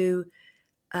you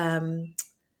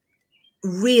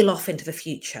reel off into the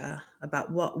future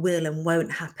about what will and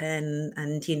won't happen,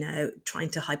 and trying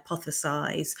to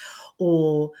hypothesize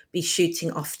or be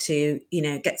shooting off to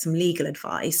get some legal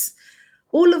advice.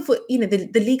 All of what the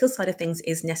legal side of things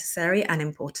is necessary and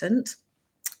important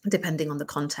depending on the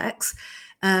context,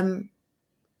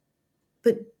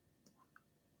 but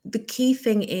the key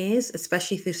thing is,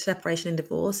 especially through separation and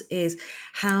divorce, is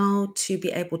how to be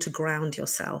able to ground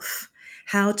yourself,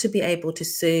 how to be able to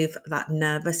soothe that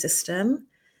nervous system,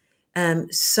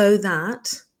 so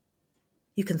that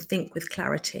you can think with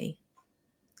clarity,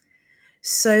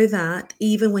 so that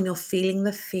even when you're feeling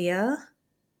the fear,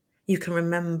 you can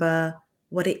remember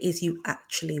what it is you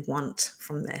actually want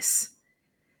from this,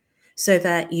 so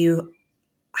that you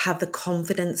have the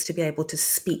confidence to be able to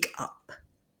speak up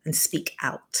and speak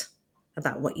out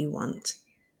about what you want.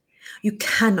 You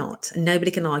cannot, and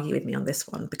nobody can argue with me on this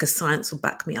one because science will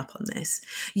back me up on this.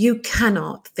 You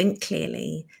cannot think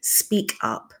clearly, speak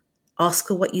up, ask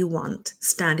for what you want,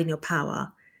 stand in your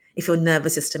power if your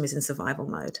nervous system is in survival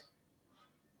mode.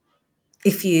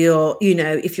 If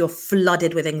you're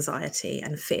flooded with anxiety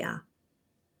and fear.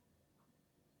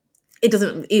 We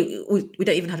don't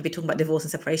even have to be talking about divorce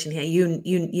and separation here.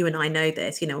 You and I know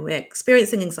this. We're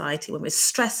experiencing anxiety, when we're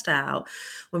stressed out,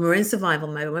 when we're in survival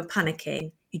mode, when we're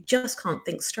panicking, you just can't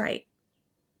think straight.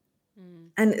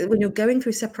 And when you're going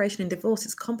through separation and divorce,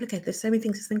 it's complicated. There's so many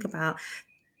things to think about.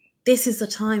 This is the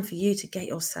time for you to get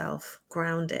yourself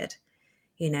grounded,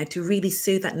 to really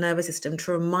soothe that nervous system,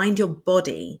 to remind your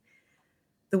body.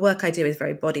 The work I do is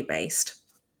very body-based.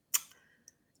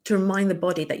 To remind the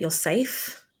body that you're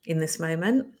safe in this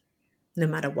moment, no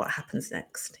matter what happens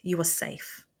next. You are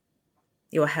safe.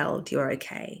 You are held. You are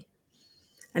okay.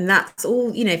 And that's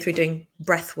all, through doing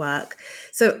breath work.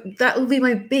 So that will be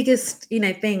my biggest,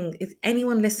 thing. If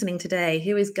anyone listening today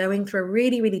who is going through a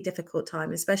really, really difficult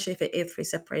time, especially if it is through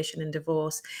separation and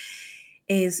divorce,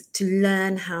 is to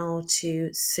learn how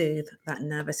to soothe that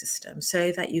nervous system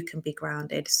so that you can be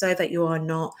grounded, so that you are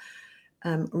not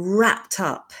wrapped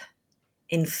up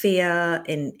in fear,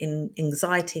 in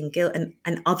anxiety and guilt,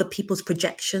 and other people's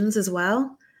projections as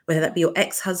well, whether that be your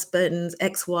ex-husbands,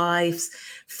 ex-wives,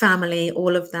 family,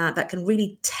 all of that can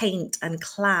really taint and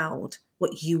cloud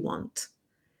what you want.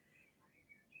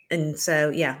 And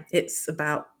so, it's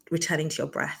about returning to your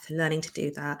breath, learning to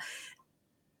do that.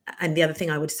 And the other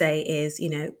thing I would say is,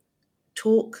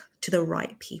 talk to the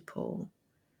right people.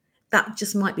 That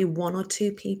just might be one or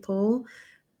two people,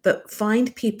 but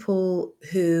find people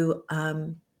who,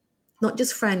 not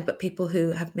just friends, but people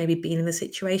who have maybe been in the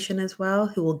situation as well,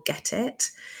 who will get it.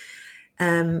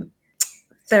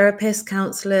 Therapists,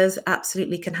 counselors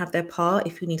absolutely can have their part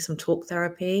if you need some talk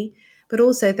therapy. But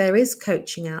also there is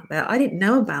coaching out there. I didn't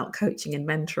know about coaching and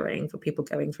mentoring for people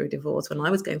going through divorce. When I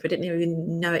was going through it, I didn't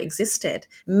even know it existed.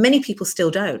 Many people still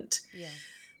don't. Yeah.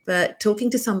 But talking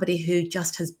to somebody who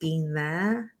just has been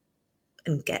there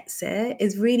and gets it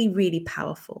is really, really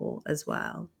powerful as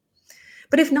well.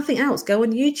 But if nothing else, go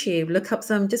on YouTube, look up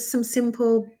some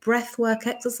simple breath work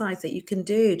exercise that you can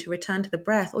do to return to the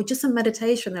breath, or just some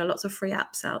meditation. There are lots of free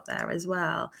apps out there as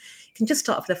well. You can just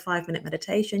start with a 5-minute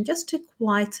meditation just to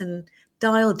quiet and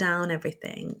dial down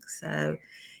everything so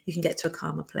you can get to a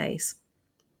calmer place.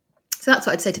 So that's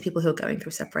what I'd say to people who are going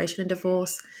through separation and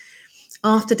divorce.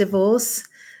 After divorce,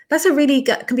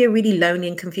 can be a really lonely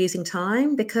and confusing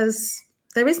time because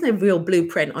there is no real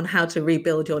blueprint on how to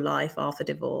rebuild your life after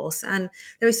divorce. And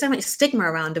there is so much stigma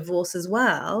around divorce as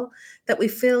well that we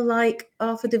feel like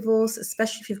after divorce,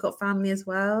 especially if you've got family as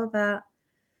well, that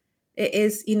it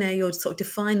is, you're sort of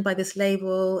defined by this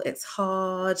label. It's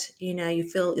hard, you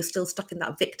feel you're still stuck in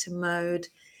that victim mode.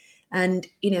 And,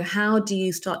 how do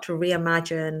you start to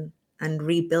reimagine and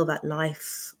rebuild that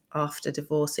life after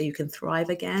divorce so you can thrive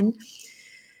again?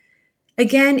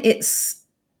 Again, it's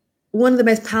one of the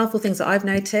most powerful things that I've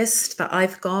noticed that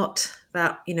I've got,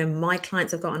 that, my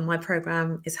clients have got on my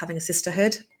program, is having a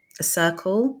sisterhood, a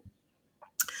circle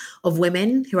of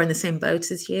women who are in the same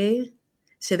boat as you,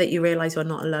 so that you realize you're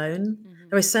not alone. Mm-hmm.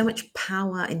 There is so much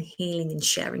power in healing and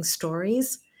sharing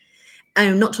stories. And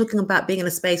I'm not talking about being in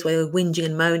a space where you're whinging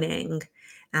and moaning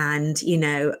and,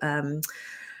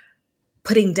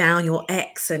 putting down your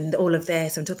ex and all of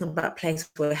this. I'm talking about a place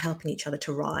where we're helping each other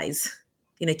to rise,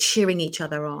 cheering each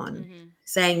other on, mm-hmm.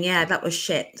 saying, yeah, that was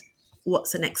shit.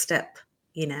 What's the next step?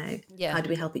 How do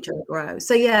we help each other grow?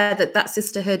 So that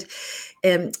sisterhood,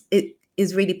 it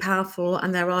is really powerful.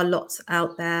 And there are lots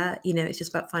out there, it's just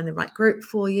about finding the right group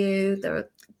for you. There are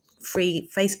free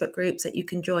Facebook groups that you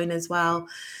can join as well.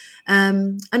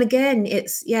 And again,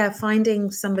 it's, finding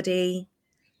somebody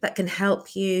that can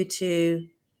help you to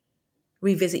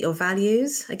revisit your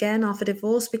values again after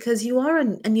divorce, because you are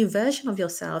a new version of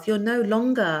yourself. You're no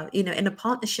longer, in a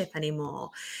partnership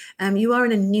anymore. You are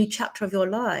in a new chapter of your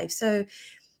life. So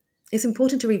it's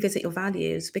important to revisit your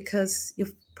values, because you'll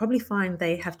probably find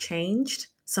they have changed.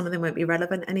 Some of them won't be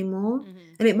relevant anymore.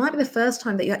 Mm-hmm. And it might be the first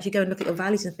time that you actually go and look at your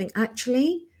values and think,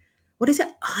 actually, what is it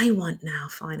I want now,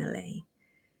 finally?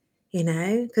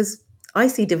 Because I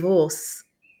see divorce,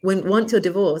 once you're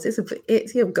divorced,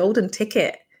 it's your golden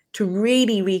ticket to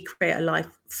really recreate a life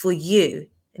for you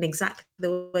in exactly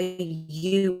the way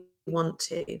you want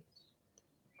to.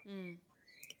 Mm.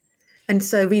 And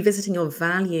so revisiting your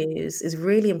values is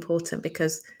really important,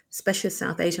 because especially as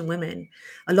South Asian women,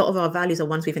 a lot of our values are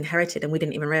ones we've inherited and we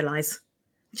didn't even realize.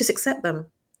 We just accept them.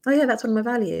 Oh yeah, that's one of my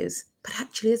values. But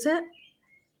actually, is it?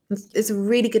 It's a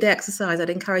really good exercise. I'd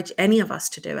encourage any of us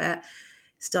to do it.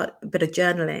 Start a bit of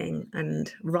journaling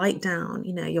and write down,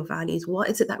 your values. What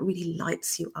is it that really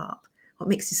lights you up? What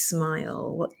makes you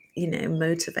smile? What,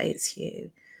 motivates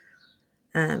you?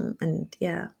 And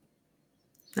yeah,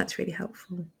 that's really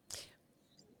helpful.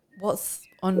 What's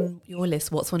on your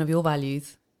list? What's one of your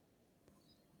values?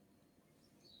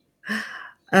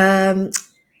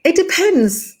 It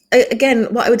depends. Again,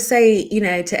 what I would say,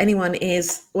 to anyone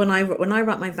is, when I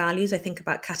write my values, I think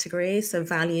about categories. So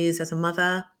values as a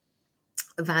mother,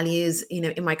 values,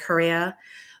 in my career,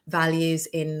 values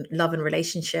in love and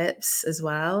relationships as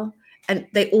well. And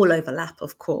they all overlap,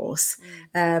 of course.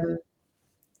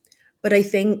 But I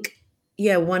think,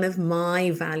 one of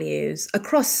my values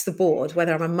across the board,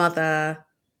 whether I'm a mother,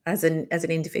 as an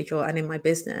individual, and in my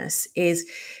business, is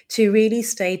to really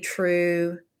stay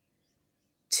true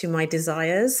to my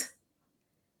desires.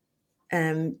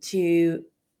 I'm going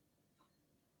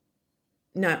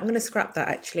to scrap that,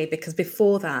 actually, because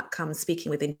before that comes speaking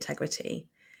with integrity.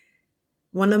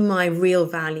 One of my real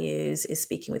values is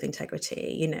speaking with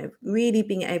integrity, really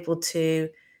being able to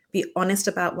be honest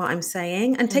about what I'm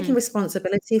saying and taking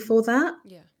responsibility for that.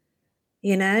 Yeah.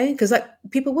 Because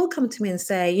people will come to me and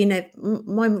say,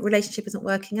 my relationship isn't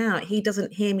working out. He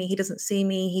doesn't hear me. He doesn't see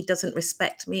me. He doesn't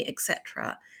respect me,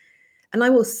 etc. And I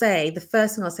will say, the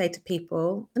first thing I'll say to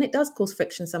people, and it does cause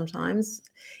friction sometimes,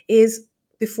 is,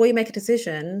 before you make a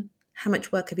decision, how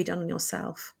much work have you done on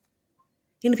yourself?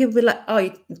 People will be like, oh,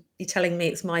 you're telling me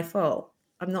it's my fault.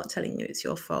 I'm not telling you it's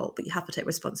your fault, but you have to take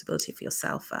responsibility for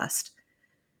yourself first.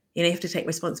 You have to take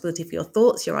responsibility for your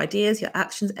thoughts, your ideas, your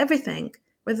actions, everything,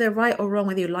 whether they're right or wrong,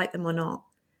 whether you like them or not,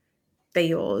 they're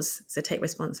yours. So take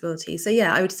responsibility. So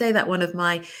yeah, I would say that one of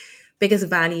my biggest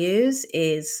values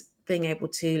is being able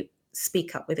to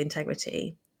speak up with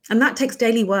integrity. And that takes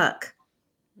daily work,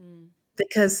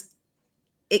 because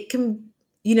it can,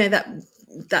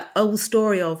 that old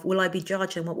story of, will I be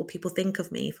judged and what will people think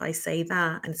of me if I say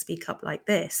that and speak up like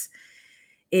this,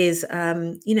 is,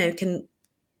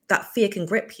 that fear can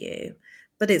grip you.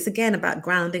 But it's, again, about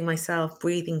grounding myself,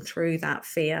 breathing through that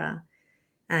fear,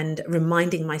 and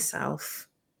reminding myself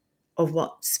of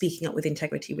what speaking up with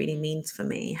integrity really means for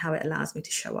me, how it allows me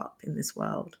to show up in this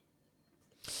world.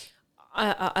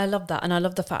 I love that. And I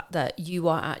love the fact that you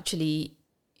are actually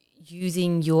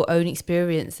using your own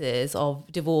experiences of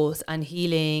divorce and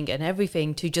healing and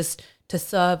everything to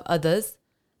serve others.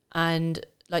 And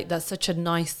like, that's such a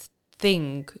nice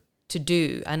thing to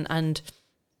do. And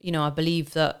I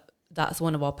believe that that's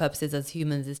one of our purposes as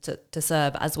humans, is to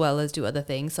serve as well as do other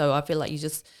things. So I feel like you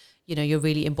just, you're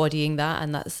really embodying that,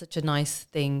 and that's such a nice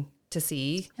thing to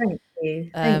see.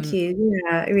 Thank you.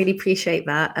 Yeah, I really appreciate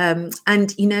that.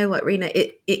 And you know what, Rena,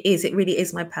 it really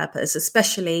is my purpose,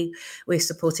 especially with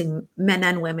supporting men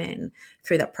and women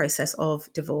through that process of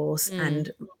divorce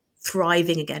and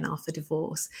thriving again after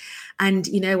divorce. And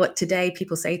you know what, today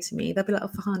people say to me, they'll be like, oh,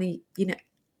 Farhana,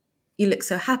 you look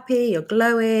so happy, you're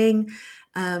glowing.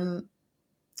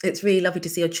 It's really lovely to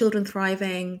see your children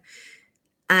thriving.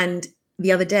 And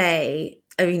the other day,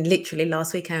 literally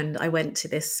last weekend, I went to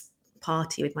this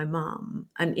party with my mum.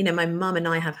 And, my mum and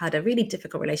I have had a really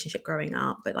difficult relationship growing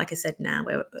up. But like I said, now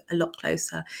we're a lot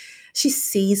closer. She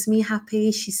sees me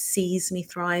happy. She sees me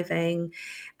thriving.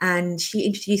 And she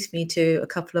introduced me to a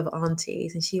couple of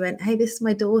aunties. And she went, hey, this is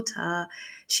my daughter.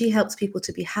 She helps people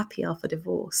to be happy after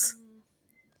divorce.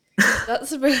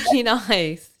 That's really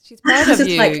nice. She's proud of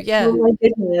you. Like, yeah. oh my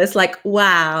goodness, like,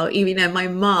 wow. My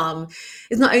mom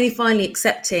is not only finally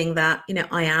accepting that,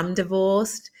 I am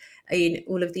divorced,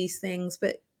 all of these things,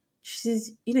 but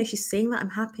she's, she's seeing that I'm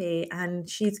happy, and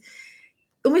she's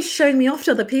almost showing me off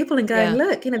to other people and going,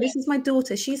 look, this is my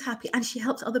daughter. She's happy, and she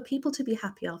helps other people to be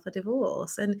happy after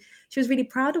divorce. And she was really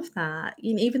proud of that,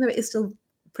 even though it is still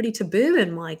pretty taboo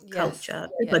in my Yes. culture.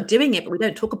 People Yeah. are doing it, but we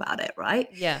don't talk about it, right?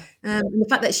 Yeah. And the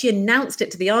fact that she announced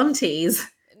it to the aunties,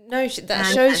 No, that and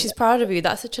shows she's proud of you.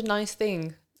 That's such a nice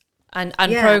thing. And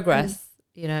yeah, progress,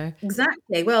 you know.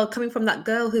 exactly. Well, coming from that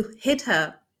girl who hid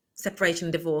her separation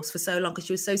and divorce for so long because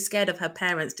she was so scared of her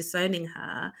parents disowning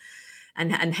her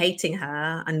and hating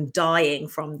her and dying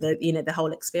from the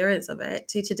whole experience of it,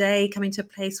 to today coming to a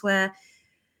place where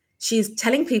she's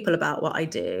telling people about what I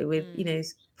do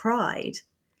with pride.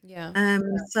 Yeah.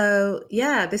 So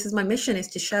yeah, this is my mission, is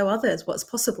to show others what's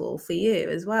possible for you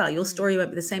as well. Your story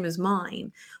won't be the same as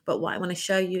mine, but what I want to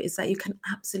show you is that you can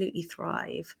absolutely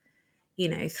thrive,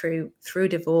 through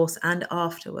divorce and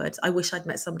afterwards. I wish I'd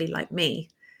met somebody like me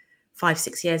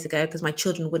 5-6 years ago, because my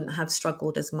children wouldn't have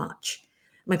struggled as much.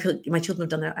 My children have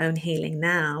done their own healing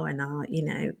now and are,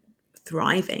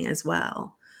 thriving as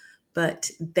well.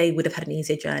 But they would have had an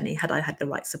easier journey had I had the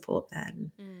right support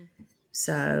then.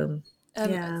 So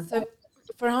yeah. So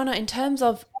Farhana, in terms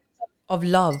of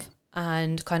love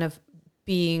and kind of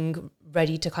being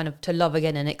ready to kind of to love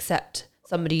again and accept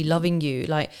somebody loving you,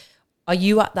 like, are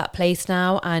you at that place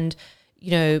now? And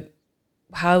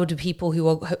how do people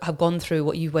who have gone through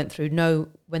what you went through know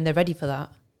when they're ready for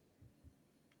that?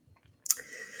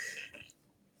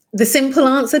 The simple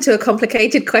answer to a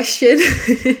complicated question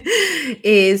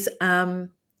is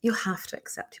you have to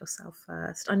accept yourself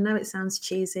first. I know it sounds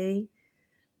cheesy,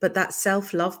 but that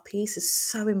self-love piece is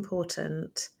so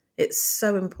important. It's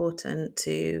so important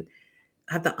to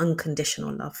have that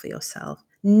unconditional love for yourself.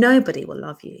 Nobody will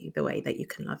love you the way that you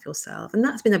can love yourself. And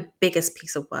that's been the biggest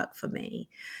piece of work for me.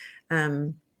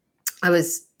 I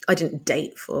didn't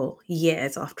date for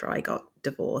years after I got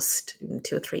divorced,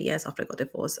 2 or 3 years after I got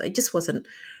divorced. It just wasn't,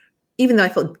 even though I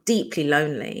felt deeply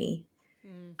lonely,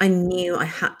 I knew I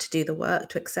had to do the work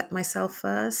to accept myself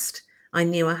first. I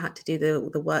knew I had to do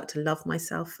the work to love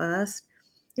myself first.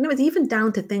 It's even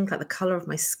down to things like the color of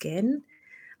my skin.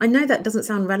 I know that doesn't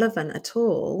sound relevant at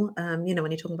all, when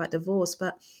you're talking about divorce,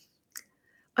 but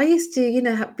I used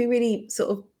to, be really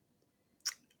sort of,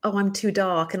 oh, I'm too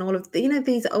dark, and all of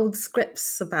these old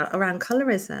scripts around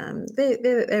colorism.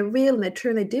 They're real and they're true,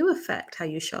 and they do affect how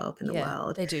you show up in the Yeah,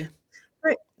 world. they do.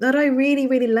 Right. That I really,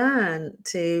 really learned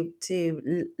to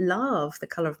love the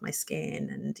color of my skin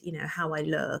and how I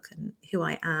look and who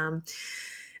I am.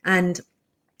 And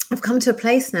I've come to a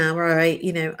place now where I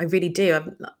really do.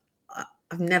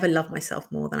 I've never loved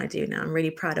myself more than I do now. I'm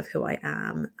really proud of who I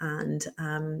am, and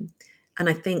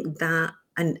I think that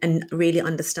and really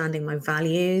understanding my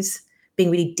values, being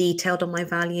really detailed on my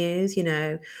values.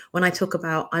 When I talk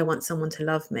about I want someone to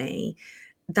love me,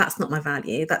 that's not my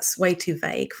value. That's way too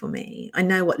vague for me. I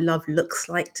know what love looks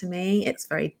like to me. It's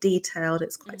very detailed.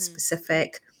 It's quite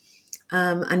specific.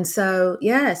 And so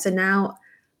now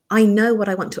I know what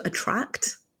I want to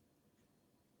attract.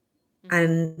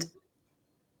 And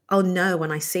I'll know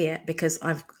when I see it, because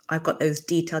I've got those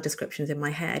detailed descriptions in my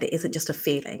head. It isn't just a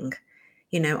feeling.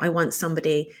 I want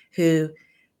somebody who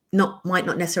might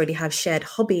not necessarily have shared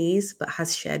hobbies, but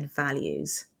has shared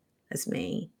values as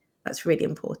me. That's really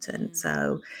important.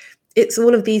 So it's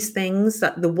all of these things,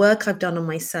 that the work I've done on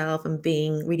myself and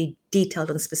being really detailed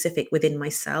and specific within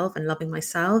myself and loving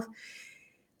myself,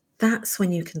 that's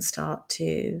when you can start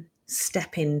to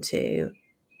step into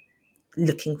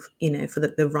looking, for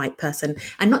the right person,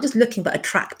 and not just looking, but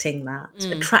attracting that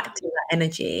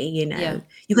energy. Yeah.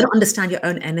 You've got to understand your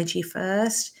own energy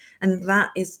first. And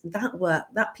that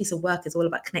piece of work is all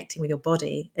about connecting with your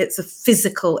body. It's a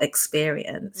physical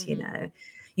experience,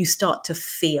 you start to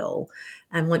feel.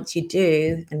 And once you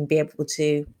do and be able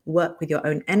to work with your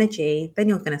own energy, then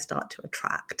you're going to start to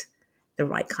attract the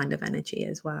right kind of energy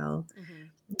as well.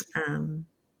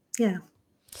 Yeah.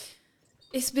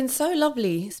 It's been so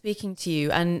lovely speaking to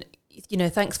you, and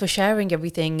thanks for sharing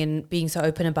everything and being so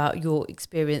open about your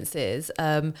experiences.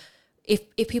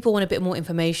 If people want a bit more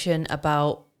information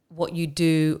about what you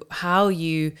do, how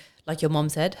you, like your mom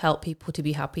said, help people to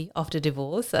be happy after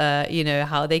divorce,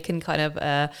 how they can kind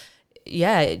of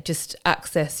just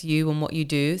access you and what you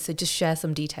do. So just share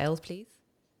some details, please.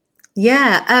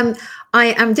 Yeah, I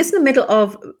am just in the middle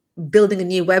of building a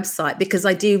new website, because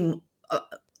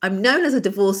I'm known as a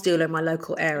divorce doula in my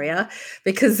local area,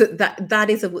 because that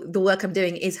is the work I'm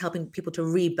doing is helping people to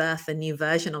rebirth a new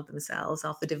version of themselves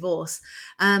after divorce.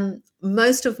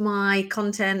 Most of my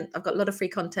content, I've got a lot of free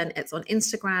content. It's on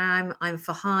Instagram. I'm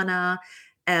Farhana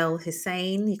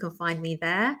Hussain. You can find me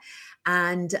there.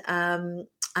 And I'm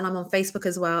on Facebook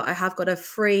as well. I have got a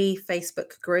free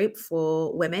Facebook group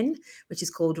for women, which is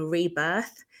called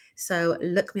Rebirth. So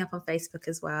look me up on Facebook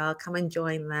as well. Come and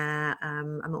join there.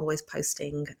 I'm always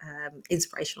posting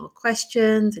inspirational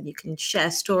questions, and you can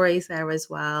share stories there as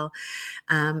well.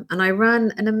 And I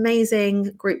run an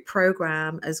amazing group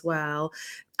program as well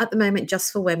at the moment,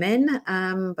 just for women.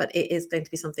 But it is going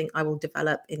to be something I will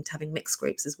develop into having mixed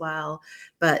groups as well.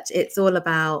 But it's all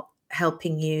about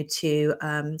helping you to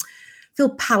feel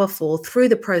powerful through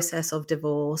the process of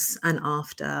divorce and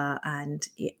after. And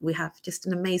we have just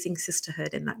an amazing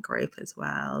sisterhood in that group as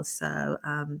well. So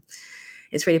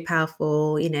it's really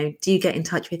powerful. Do you get in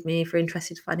touch with me if you're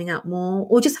interested in finding out more,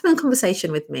 or just having a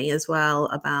conversation with me as well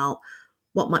about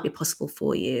what might be possible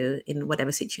for you in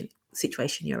whatever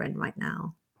situation you're in right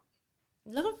now.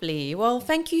 Lovely. Well,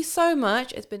 thank you so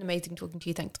much. It's been amazing talking to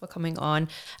you. Thanks for coming on.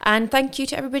 And thank you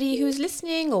to everybody who's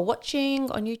listening or watching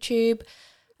on YouTube.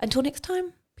 Until next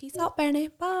time, peace out, Bernie.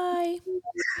 Bye.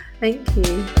 Thank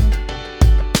you.